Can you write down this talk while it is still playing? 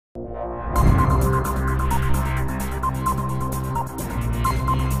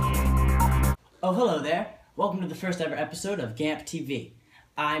Oh, hello there. Welcome to the first ever episode of Gamp TV.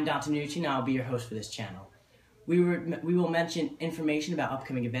 I'm Don Tanucci and I'll be your host for this channel. We will mention information about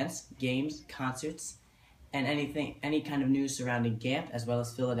upcoming events, games, concerts, and any kind of news surrounding Gamp as well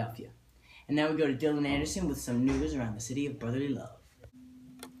as Philadelphia. And now we go to Dylan Anderson with some news around the city of brotherly love.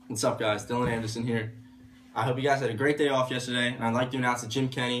 What's up, guys? Dylan Anderson here. I hope you guys had a great day off yesterday, and I'd like to announce that Jim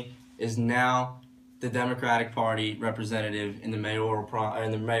Kenney is now the Democratic Party representative in the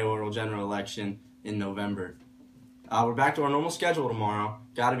mayoral general election in November. We're back to our normal schedule tomorrow.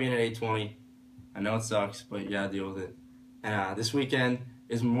 Got to be in at 8:20. I know it sucks, but you gotta deal with it. And this weekend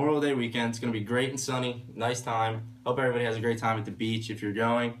is Memorial Day weekend. It's gonna be great and sunny, nice time. Hope everybody has a great time at the beach if you're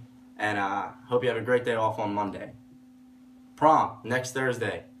going, and hope you have a great day off on Monday. Prom next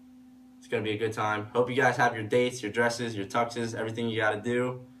Thursday. It's gonna be a good time. Hope you guys have your dates, your dresses, your tuxes, everything you gotta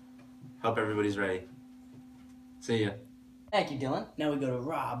do. Hope everybody's ready. See ya. Thank you, Dylan. Now we go to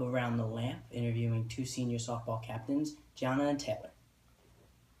Rob around the lamp, interviewing two senior softball captains, Jonna and Taylor.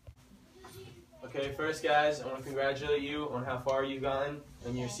 Okay, first guys, I want to congratulate you on how far you've gotten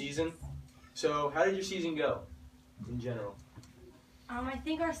in your season. So, how did your season go in general? I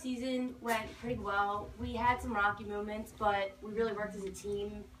think our season went pretty well. We had some rocky moments, but we really worked as a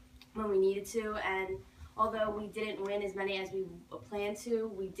team when we needed to, and although we didn't win as many as we planned to,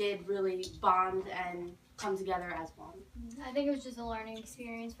 we did really bond and come together as one. I think it was just a learning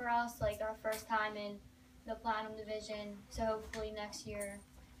experience for us, like our first time in the Platinum Division, so hopefully next year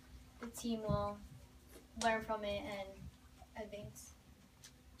the team will learn from it and advance.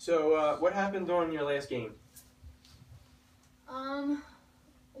 So, what happened during your last game?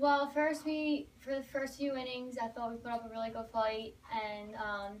 Well, for the first few innings, I thought we put up a really good fight, and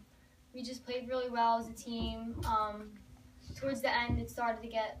we just played really well as a team. Towards the end, it started to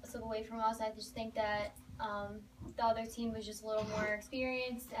get a slip away from us. I just think that the other team was just a little more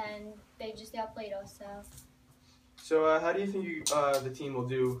experienced, and they just outplayed us. So, how do you think the team will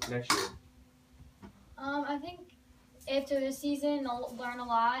do next year? I think after this season, they'll learn a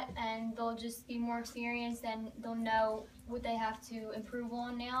lot, and they'll just be more experienced, and they'll know what they have to improve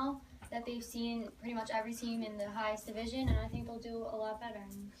on now that they've seen pretty much every team in the highest division, and I think they'll do a lot better.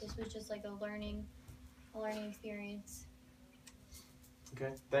 And this was just like a learning experience.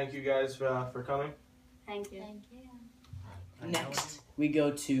 Okay, thank you guys for coming. Thank you. Thank you. Next, we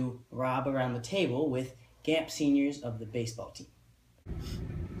go to Rob around the table with Gamp seniors of the baseball team.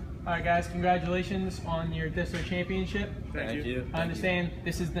 All right, guys, congratulations on your district championship. Thank you. I understand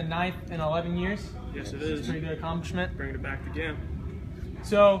this is the 9th in 11 years. Yes, it It's is. a pretty good accomplishment. Bringing it back to Gamp.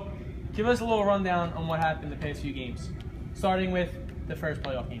 So, give us a little rundown on what happened the past few games, starting with the first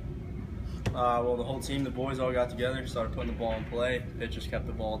playoff game. Well, the whole team, the boys all got together, started putting the ball in play. Pitchers kept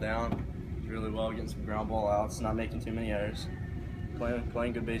the ball down really well, getting some ground ball outs, not making too many errors.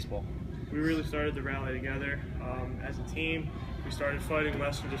 Playing good baseball. We really started to rally together as a team. We started fighting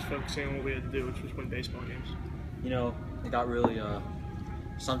less and just focusing on what we had to do, which was win baseball games. You know, it got really,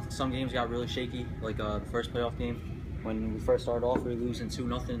 some games got really shaky, like the first playoff game. When we first started off, we were losing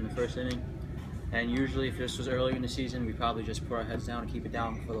 2-0 in the first inning. And usually if this was earlier in the season, we'd probably just put our heads down and keep it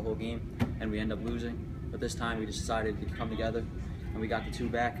down for the whole game, and we end up losing. But this time we just decided to come together, and we got the 2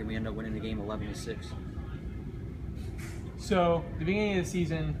 back, and we ended up winning the game 11-6. So, the beginning of the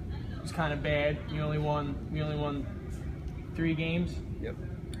season was kind of bad. We only won 3 games. Yep.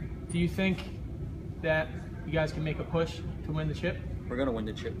 Do you think that you guys can make a push to win the chip? We're gonna win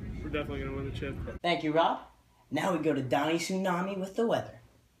the chip. We're definitely going to win the chip. Thank you, Rob. Now we go to Donnie Tsunami with the weather.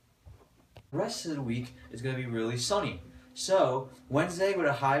 The rest of the week is going to be really sunny. So, Wednesday with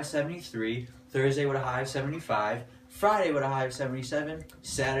a high of 73, Thursday with a high of 75, Friday with a high of 77,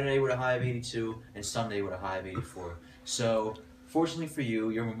 Saturday with a high of 82, and Sunday with a high of 84. So, fortunately for you,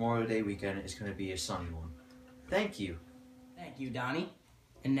 your Memorial Day weekend is going to be a sunny one. Thank you. Thank you, Donnie.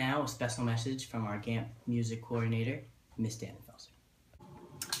 And now a special message from our Gamp music coordinator, Miss Dannenfelser.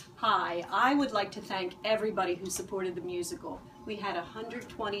 Hi, I would like to thank everybody who supported the musical. We had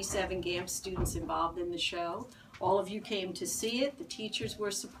 127 Gamp students involved in the show. All of you came to see it. The teachers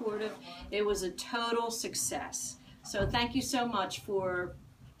were supportive. It was a total success. So thank you so much for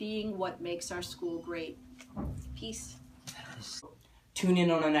being what makes our school great. Peace. Tune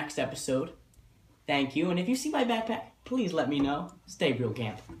in on our next episode. Thank you, and if you see my backpack, please let me know. Stay real,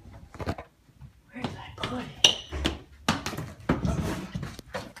 Gamp.